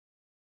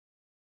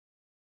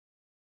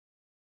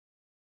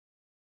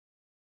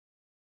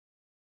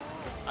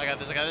I got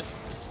this, I got this.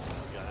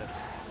 Got it.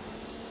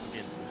 I'm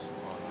getting loose.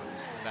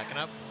 Backing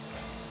up.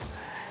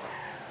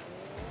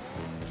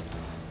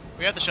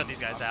 We have to shut these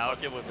guys out.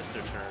 Fuck it with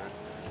Mr. Turn.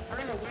 I'm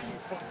gonna win, you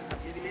fucking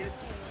idiot.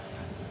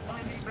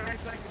 I need 9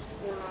 seconds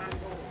before 9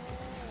 goals.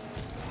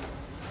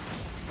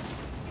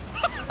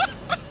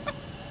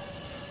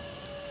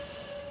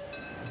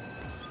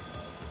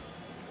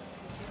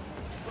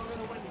 I'm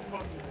gonna win, you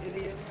fucking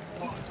idiot.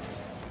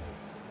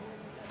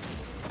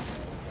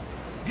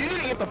 You need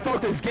to get the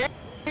fuck this game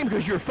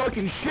because you're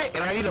fucking shit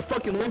and I need to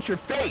fucking lynch your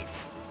face.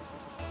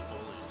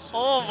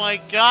 Oh my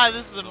god,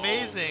 this is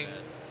amazing.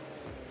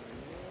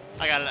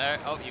 I got it.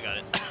 Oh, you got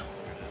it.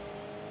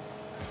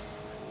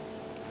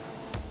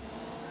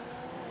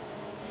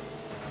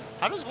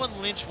 How does one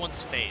lynch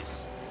one's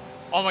face?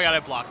 Oh my god,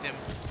 I blocked him.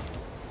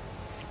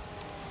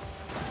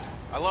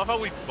 I love how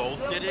we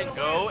both didn't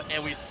go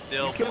and we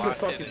still You kids are blocked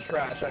fucking it.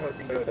 trash, I hope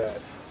you know that.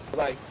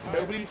 Like,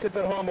 nobody sits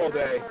at home all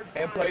day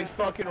and plays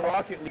fucking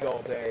Rocket League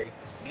all day.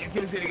 You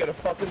kids need to get a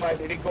fucking life.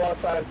 They didn't go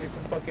outside and get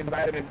some fucking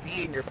vitamin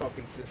D in your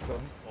fucking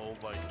system. Oh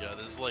my god,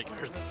 this is like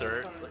our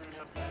third.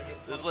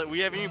 This is like we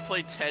haven't even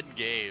played 10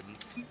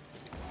 games.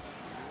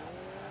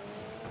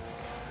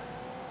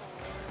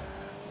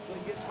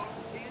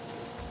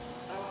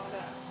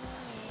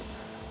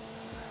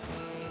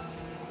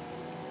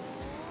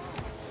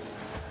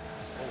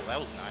 Oh, that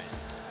was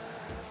nice.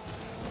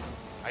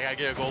 I gotta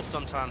get a goal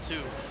sometime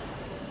too.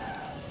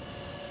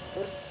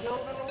 We're still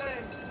gonna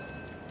win.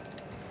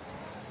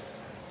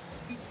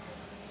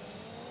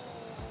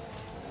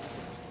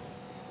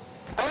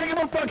 I don't give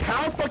a fuck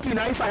how fucking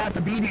nice I have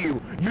to be to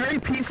you. You're a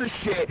piece of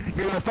shit.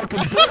 You're a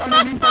fucking dirt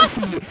underneath my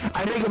feet.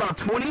 I make about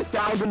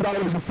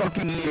 $20,000 a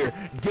fucking year.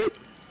 Get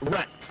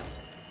wrecked.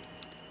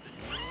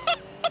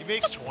 He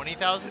makes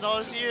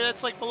 $20,000 a year?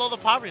 That's like below the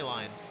poverty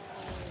line.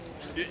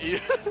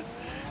 You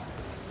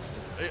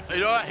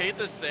know, I hate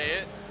to say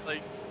it,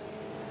 like,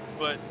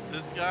 but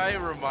this guy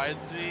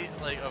reminds me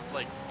like of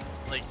like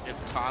if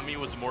Tommy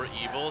was more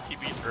evil, he'd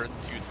be Earth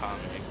 2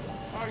 Tommy.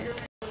 Oh, you're in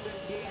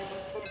this game.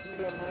 Let's fucking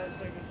do 9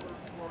 seconds for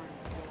scoring.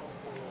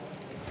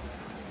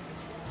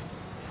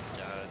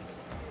 God,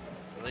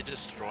 are they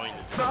destroying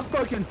this? It's not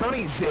fucking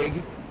funny,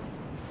 Zig.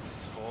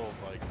 Oh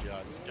my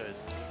god, this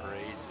guy's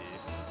crazy.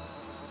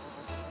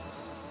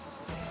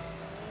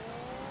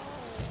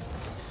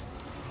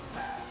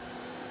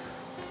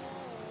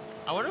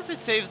 I wonder if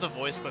it saves the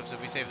voice clips if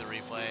we save the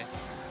replay.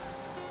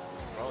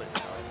 Probably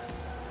not.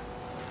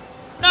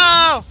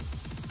 No!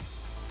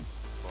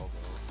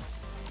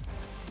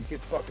 You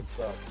kids fucking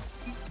suck.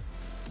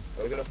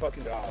 Go get a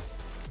fucking job.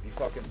 You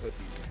fucking pussies.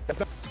 That's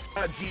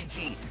not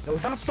GG. No,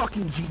 it's not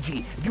fucking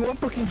GG. If you want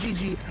fucking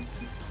GG,